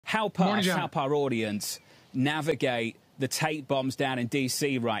Help Morning, us, John. help our audience navigate the tape bombs down in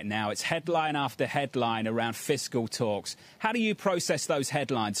D.C. right now. It's headline after headline around fiscal talks. How do you process those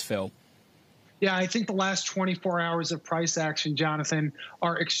headlines, Phil? Yeah, I think the last 24 hours of price action, Jonathan,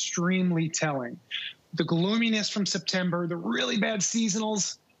 are extremely telling. The gloominess from September, the really bad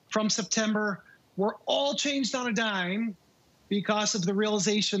seasonals from September were all changed on a dime because of the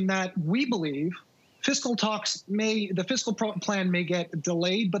realization that we believe the fiscal plan may get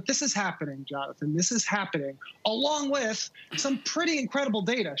delayed, but this is happening, Jonathan. This is happening, along with some pretty incredible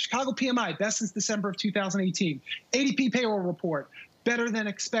data. Chicago PMI, best since December of 2018. ADP payroll report, better than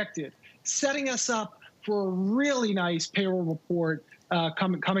expected, setting us up for a really nice payroll report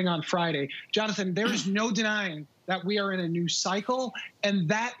coming on Friday. Jonathan, there is no denying that we are in a new cycle, and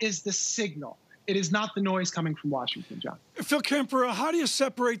that is the signal. It is not the noise coming from Washington, John. Phil Camporeale, how do you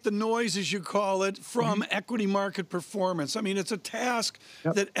separate the noise, as you call it, from equity market performance? I mean, it's a task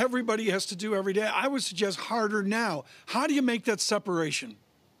that everybody has to do every day. I would suggest harder now. How do you make that separation?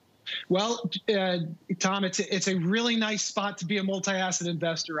 Well, Tom, it's a really nice spot to be a multi-asset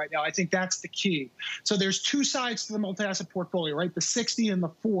investor right now. I think that's the key. So there's two sides to the multi-asset portfolio, right? The 60 and the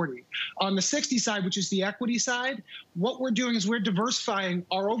 40. On the 60 side, which is the equity side, what we're doing is we're diversifying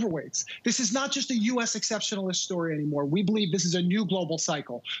our overweights. This is not just a U.S. exceptionalist story anymore. We believe this is a new global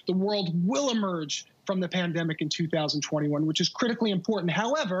cycle. The world will emerge from the pandemic in 2021, which is critically important.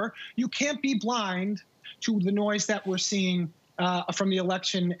 However, you can't be blind to the noise that we're seeing from the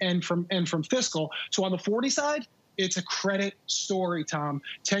election and from fiscal. So on the 40 side, it's a credit story, Tom.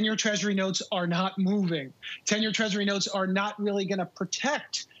 10-year Treasury notes are not moving. 10-year Treasury notes are not really going to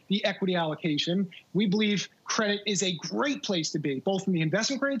protect the equity allocation. We believe credit is a great place to be, both from the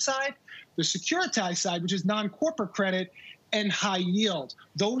investment grade side, the securitized side, which is non-corporate credit, and high yield.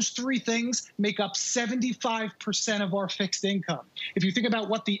 Those three things make up 75% of our fixed income. If you think about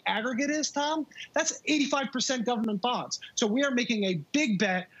what the aggregate is, Tom, that's 85% government bonds. So we are making a big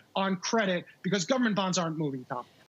bet on credit because government bonds aren't moving, Tom.